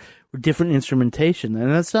in there were different instrumentation.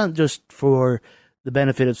 And that's not just for the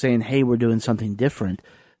benefit of saying, hey, we're doing something different.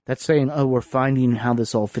 That's saying, oh, we're finding how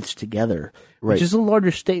this all fits together. Right. Which is a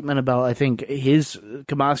larger statement about, I think, his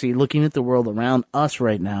Kamasi looking at the world around us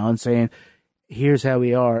right now and saying, here's how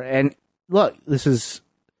we are. And look, this is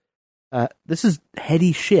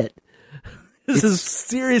heady shit. This is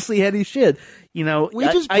seriously heady shit. We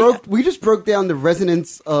just broke down the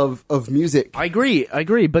resonance of music. I agree.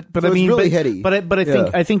 But so I mean, it's really heady.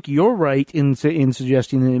 But I think you're right in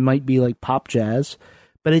suggesting that it might be like pop jazz,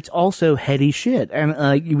 but it's also heady shit,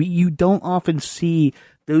 and you don't often see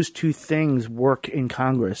those two things work in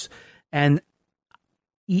Congress, and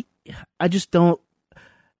I just don't.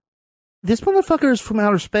 this motherfucker is from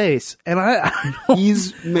outer space, and I don't,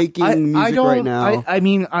 He's making music right now. I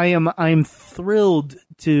mean, I'm thrilled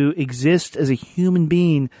to exist as a human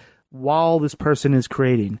being while this person is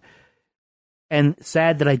creating, and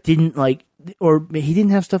sad that I didn't or he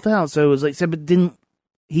didn't have stuff out. So it was like, but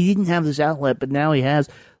he didn't have this outlet, but now he has.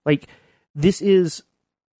 Like, this is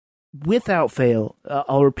without fail.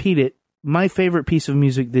 I'll repeat it. My favorite piece of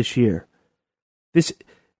music this year. This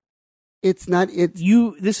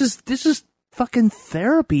is fucking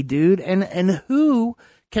therapy, dude. And who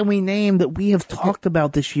can we name that we have talked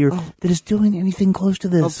about this year that is doing anything close to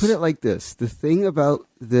this? I'll put it like this: the thing about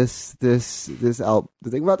this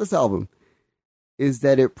album is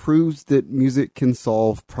that it proves that music can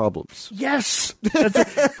solve problems. Yes,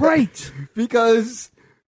 that's right. Because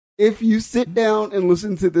if you sit down and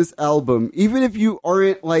listen to this album, even if you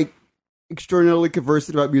aren't like extraordinarily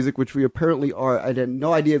conversant about music, which we apparently are, I had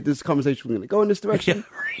no idea if this conversation was going to go in this direction,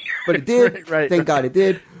 but it did. Right. Thank God it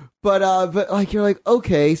did. But like, you're like,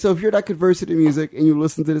 okay, so if you're not conversant in music and you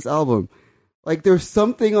listen to this album, like, there's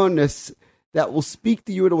something on this that will speak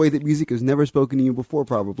to you in a way that music has never spoken to you before,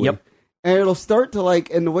 probably. Yep. And it'll start to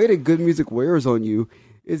and the way that good music wears on you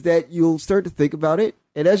is that you'll start to think about it.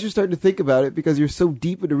 And as you start to think about it, because you're so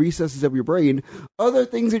deep in the recesses of your brain, other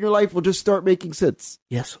things in your life will just start making sense.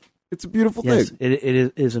 Yes. It's a beautiful yes, thing.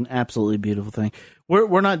 It is an absolutely beautiful thing.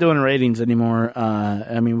 We're not doing ratings anymore.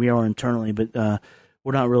 I mean, we are internally, but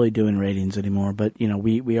we're not really doing ratings anymore. But,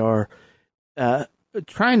 we are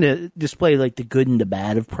trying to display, like, the good and the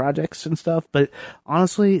bad of projects and stuff. But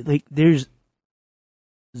honestly, like, there's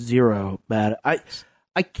zero bad.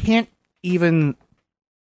 I can't even.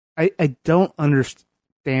 I don't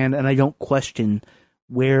understand, and I don't question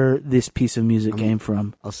where this piece of music came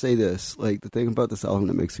from. I'll say this: like, the thing about this album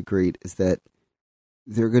that makes it great is that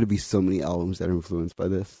there are going to be so many albums that are influenced by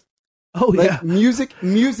this. Oh, like, yeah,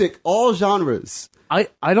 music, all genres. I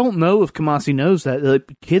don't know if Kamasi knows that.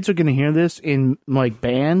 Like, kids are going to hear this in, like,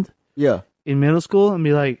 band, in middle school, and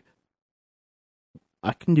be like,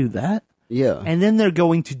 "I can do that." Yeah, and then they're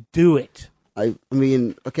going to do it. I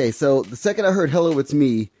mean, okay, so the second I heard "Hello, It's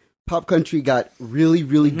Me," pop country got really,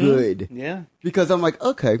 really good. Yeah. Because I'm like,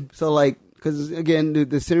 okay, so, like, because, again,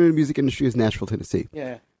 the center of the music industry is Nashville, Tennessee.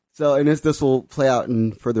 Yeah. So, and this will play out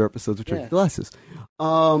in further episodes of Chunky Glasses.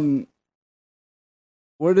 One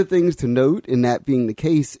of the things to note in that being the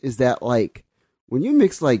case is that, like, when you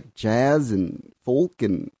mix, like, jazz and folk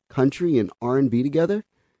and country and R&B together,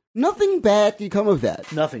 nothing bad can come of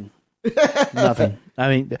that. Nothing. Nothing. I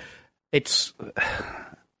mean, it's...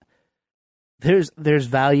 There's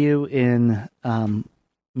value in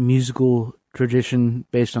musical tradition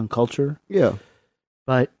based on culture. Yeah.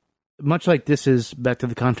 But much like this is back to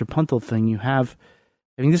the contrapuntal thing, you have,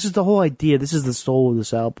 I mean, this is the whole idea. This is the soul of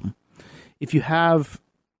this album. If you have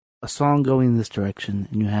a song going in this direction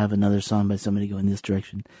and you have another song by somebody going this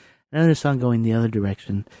direction, another song going the other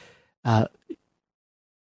direction,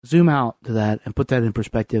 zoom out to that and put that in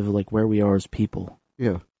perspective of, like, where we are as people.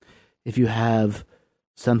 Yeah. If you have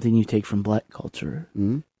something you take from black culture,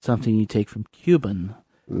 something you take from Cuban,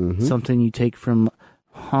 something you take from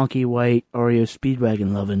honky white Oreo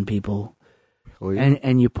Speedwagon loving people,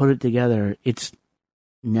 and you put it together, it's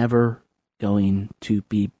never going to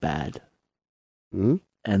be bad.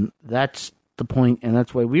 And that's the point, and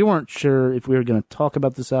that's why we weren't sure if we were going to talk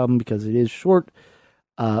about this album because it is short.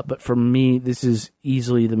 But for me, this is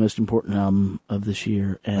easily the most important album of this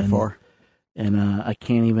year. And, by far. And I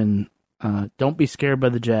can't even... don't be scared by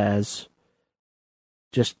the jazz.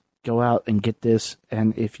 Just go out and get this.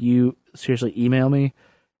 And if you seriously email me,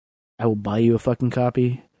 I will buy you a fucking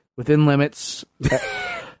copy within limits.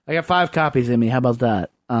 I got 5 copies in me. How about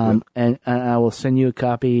that? And I will send you a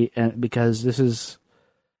copy, because this is,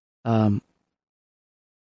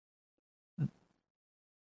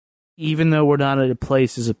 even though we're not at a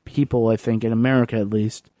place as a people, I think in America at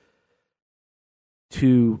least,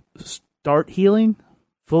 to start healing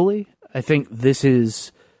fully. I think this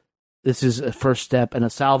is a first step and a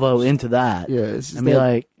salvo into that. Yeah, I mean,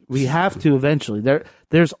 like, we have to eventually.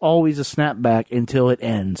 There's always a snapback until it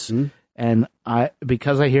ends, and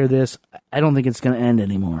because I hear this, I don't think it's going to end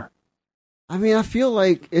anymore. I mean, I feel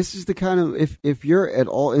like it's just the kind of, if you're at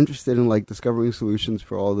all interested in, like, discovering solutions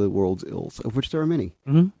for all the world's ills, of which there are many,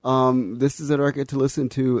 this is a record to listen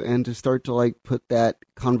to and to start to, like, put that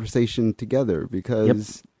conversation together,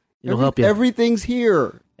 because it'll help you. Everything's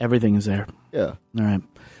here. Everything is there. Yeah. All right.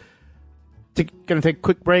 Gonna take a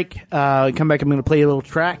quick break. Come back. I'm gonna play a little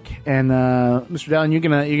track, and Mr. Dallin, you're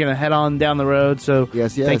gonna head on down the road. So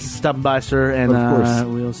yes. Thanks for stopping by, sir, and of course.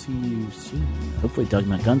 We'll see you soon. Hopefully,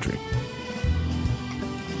 talking about country.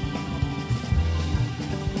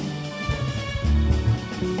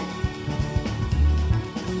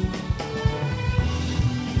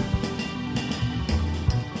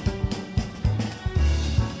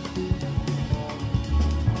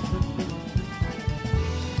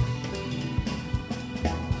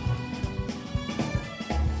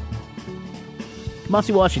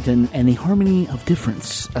 Mossy Washington and the Harmony of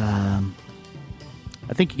Difference. I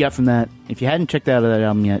think you got from that. If you hadn't checked out that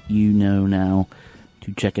album yet, you know now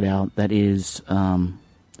to check it out. That is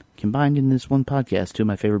combined in this one podcast. Two of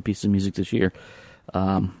my favorite pieces of music this year.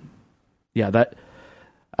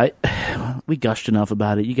 We gushed enough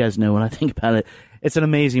about it. You guys know what I think about it. It's an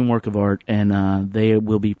amazing work of art, and they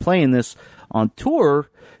will be playing this on tour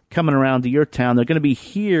coming around to your town. They're going to be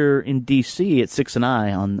here in D.C. at 6 and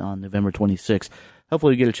I on November 26th.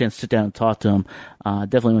 Hopefully we get a chance to sit down and talk to them.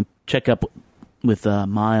 Definitely want to check up with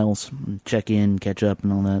Miles, check in, catch up,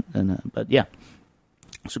 and all that. But yeah,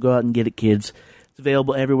 so go out and get it, kids. It's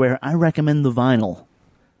available everywhere. I recommend the vinyl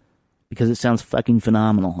because it sounds fucking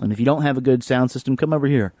phenomenal. And if you don't have a good sound system, come over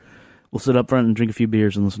here. We'll sit up front and drink a few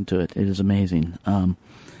beers and listen to it. It is amazing.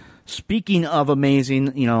 Speaking of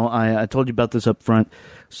amazing, I told you about this up front.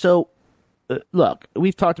 So, look,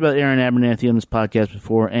 we've talked about Aaron Abernathy on this podcast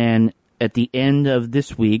before, and at the end of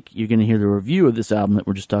this week, you're going to hear the review of this album that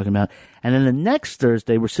we're just talking about. And then the next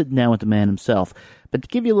Thursday, we're sitting down with the man himself. But to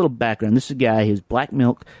give you a little background, this is a guy, his Black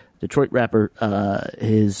Milk, Detroit rapper,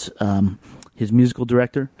 his musical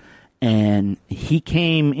director, and he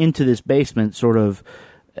came into this basement sort of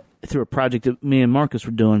through a project that me and Marcus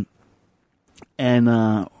were doing, and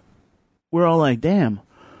we're all like, damn,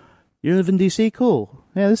 you live in D.C.? Cool.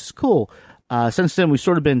 Yeah, this is cool. Since then, we've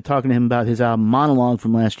sort of been talking to him about his album Monologue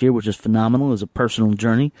from last year, which is phenomenal. It was a personal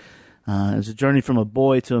journey. It was a journey from a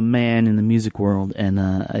boy to a man in the music world, and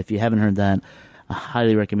if you haven't heard that, I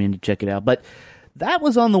highly recommend you check it out. But that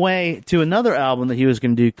was on the way to another album that he was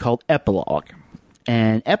going to do called Epilogue.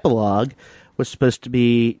 And Epilogue was supposed to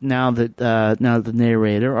be, now that the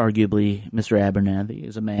narrator, arguably Mr. Abernathy,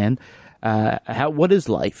 is a man, what is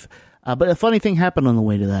life? But a funny thing happened on the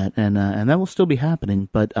way to that, and that will still be happening.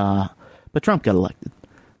 But Trump got elected.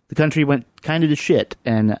 The country went kind of to shit,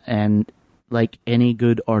 and like any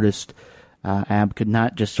good artist, Ab could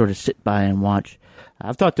not just sort of sit by and watch.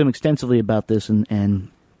 I've talked to him extensively about this, and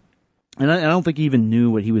I don't think he even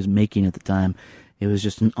knew what he was making at the time. It was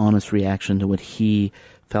just an honest reaction to what he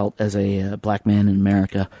felt as a black man in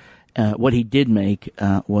America. What he did make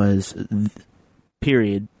was,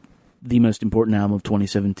 period, the most important album of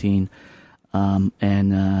 2017. And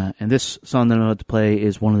this song that I'm about to play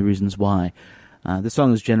is one of the reasons why. This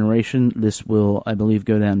song is Generation. This will, I believe,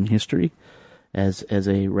 go down in history as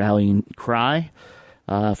a rallying cry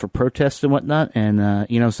for protests and whatnot. And,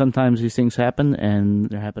 sometimes these things happen, and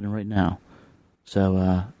they're happening right now.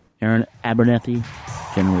 So, Aaron Abernathy,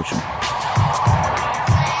 Generation.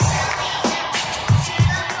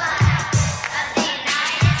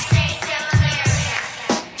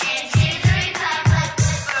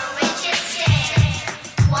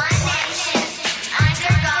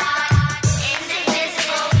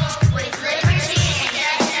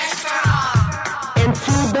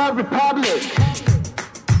 Republic,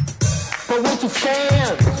 for which it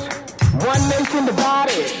stands, one nation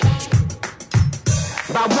divided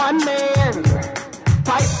by one man.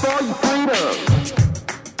 Fight for your freedom,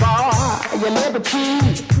 for your liberty,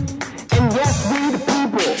 and yes, we the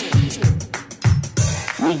people.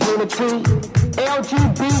 We unity,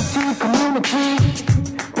 LGBT community,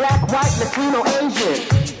 black, white, Latino, Asian,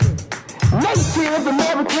 Native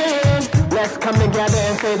American. Let's come together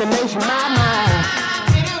and say the nation, my.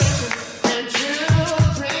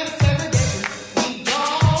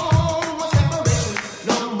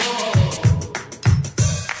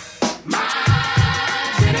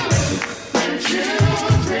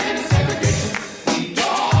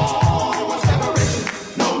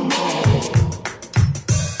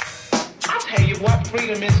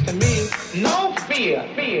 Freedom is to me no fear.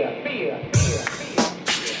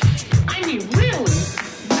 I mean, really,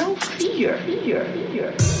 no fear.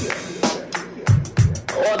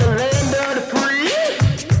 Or the land of the free,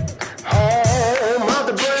 home of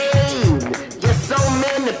the brave. Yes, so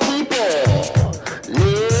many people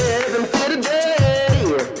live in fear today,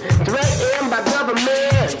 threatened by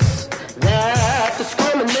governments that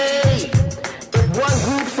discriminate. If one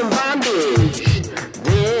group's in bondage,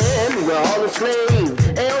 then we're all enslaved.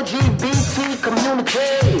 LGBT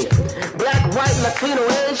community, black, white, Latino,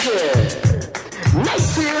 Asian,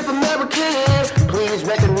 Native American. Please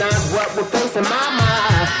recognize what we're facing, my.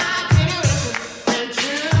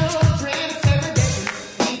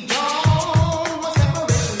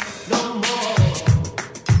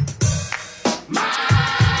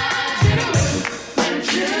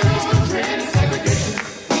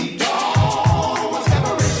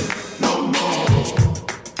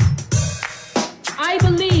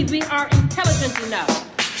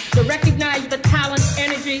 Enough to recognize the talent,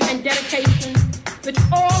 energy, and dedication which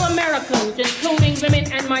all Americans, including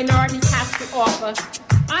women and minorities, have to offer,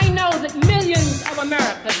 I know that millions of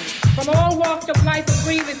Americans from all walks of life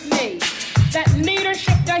agree with me that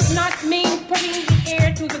leadership does not mean putting the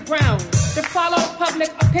ear to the ground to follow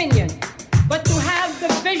public opinion, but to have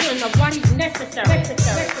the vision of what is necessary.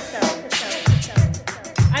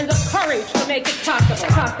 And the courage to make it possible.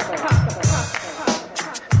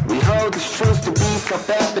 We hold this truth to be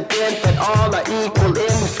self-evident that all are equal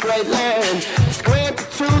in this great land. It's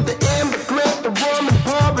granted to the immigrant, the woman,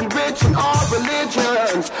 poor and rich in all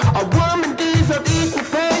religions. A woman deserves equal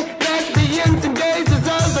pay. Lesbians and gays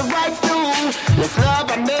deserve the rights too. Let's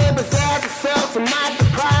love our neighbors as ourselves and not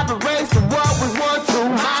deprive a race of what we want to.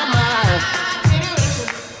 My.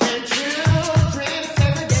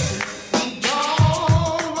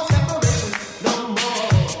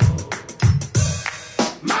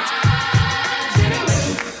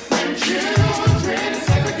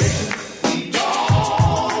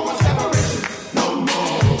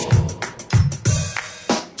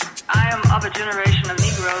 Generation of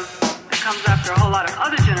Negroes that comes after a whole lot of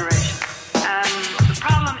other generations. And the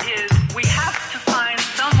problem is we have to find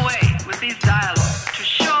some way with these dialogues to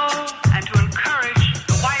show and to encourage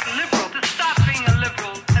the white liberal to stop being a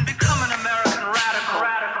liberal and become an American radical.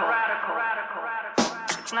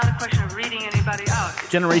 It's not a question of reading anybody out.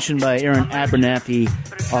 Generation by Aaron Abernathy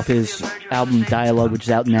off his album Dialogue, which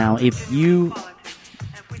is out now. If you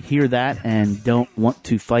hear that and don't want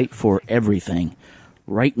to fight for everything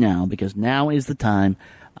right now, because now is the time.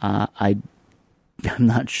 I'm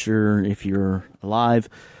not sure if you're alive,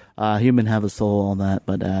 human, have a soul, all that,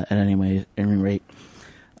 but at any rate,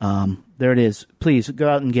 there it is. Please go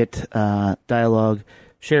out and get Dialogue,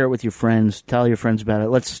 share it with your friends, tell your friends about it.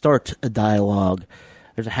 Let's start a dialogue.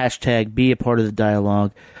 There's a hashtag, be a part of the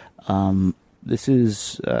dialogue. This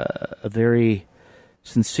is a very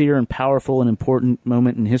sincere and powerful and important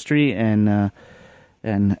moment in history, and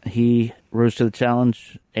he rose to the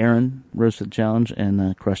challenge. Aaron rose to the challenge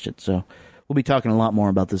and crushed it. So we'll be talking a lot more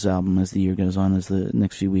about this album as the year goes on, as the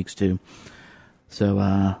next few weeks too. So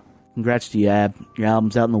congrats to you, Ab. Your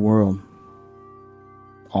album's out in the world.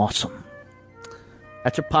 Awesome.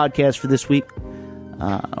 That's our podcast for this week,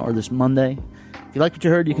 or this Monday. If you like what you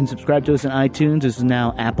heard, you can subscribe to us on iTunes. This is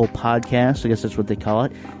now Apple Podcasts. I guess that's what they call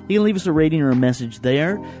it. You can leave us a rating or a message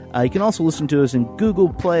there. You can also listen to us in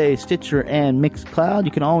Google Play, Stitcher, and Mixcloud.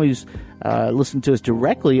 You can always listen to us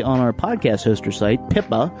directly on our podcast hoster site,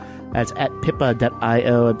 Pippa. That's at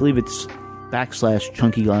pippa.io. I believe it's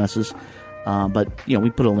 /ChunkyGlasses. But, we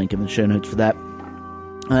put a link in the show notes for that.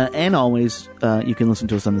 And always, you can listen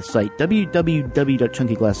to us on the site,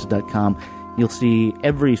 www.chunkyglasses.com. You'll see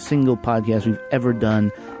every single podcast we've ever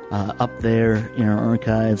done up there in our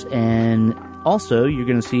archives. And also, you're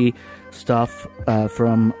going to see stuff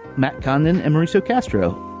from Matt Condon and Mauricio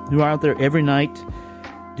Castro, who are out there every night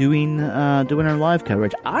doing our live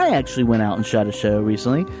coverage. I actually went out and shot a show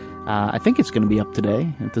recently. I think it's going to be up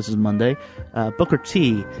today, if this is Monday. Booker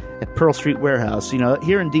T at Pearl Street Warehouse.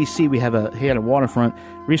 Here in D.C., we had a waterfront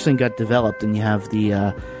recently got developed, and you have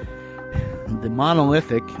the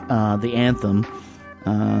monolithic, the Anthem,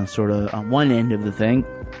 sort of on one end of the thing.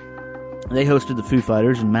 They hosted the Foo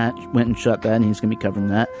Fighters, and Matt went and shot that, and he's going to be covering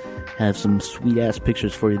that. Have some sweet-ass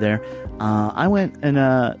pictures for you there. I went and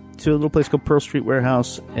to a little place called Pearl Street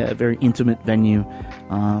Warehouse, a very intimate venue.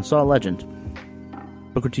 Saw a legend,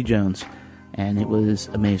 Booker T. Jones, and it was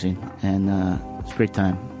amazing, and it's a great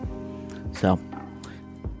time. So,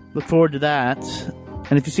 look forward to that.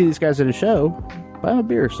 And if you see these guys at a show, buy them a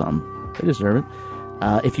beer or something. They deserve it.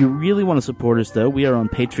 If you really want to support us, though, we are on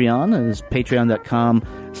Patreon. It is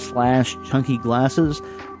patreon.com/chunkyglasses.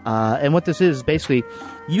 And what this is, basically,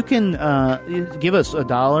 you can give us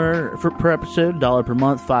 $1 per episode, $1 per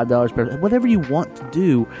month, $5 per... Whatever you want to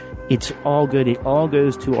do, it's all good. It all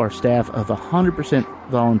goes to our staff of 100%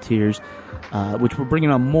 volunteers, which we're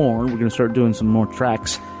bringing on more. We're going to start doing some more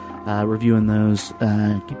tracks, reviewing those,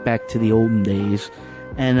 get back to the olden days.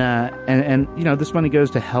 And this money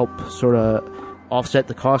goes to help sort of offset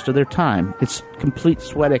the cost of their time. It's complete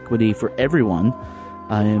sweat equity for everyone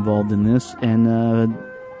involved in this. And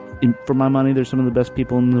for my money, they're some of the best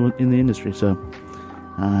people in the industry. So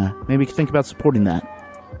maybe think about supporting that.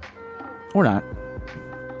 Or not.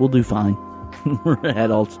 We'll do fine. We're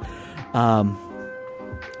adults. And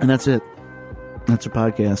that's it. That's our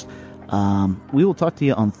podcast. We will talk to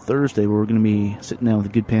you on Thursday, where we're going to be sitting down with a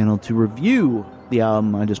good panel to review the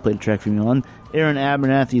album I just played a track from you on, Aaron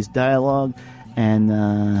Abernathy's Dialogue. And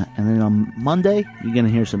then on Monday, you're going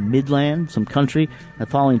to hear some Midland, some country. The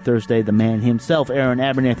following Thursday, the man himself, Aaron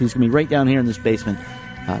Abernathy, is going to be right down here in this basement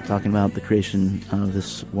talking about the creation of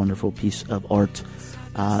this wonderful piece of art.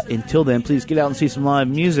 Until then, please get out and see some live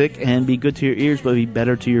music and be good to your ears, but be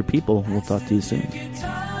better to your people. We'll talk to you soon.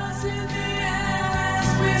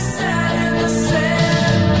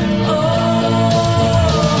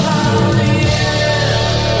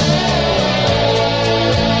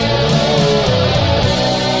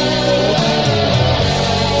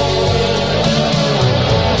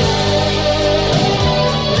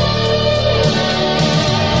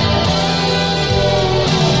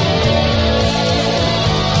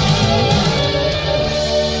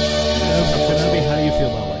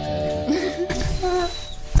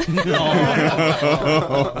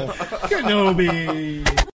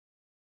 Kenobi.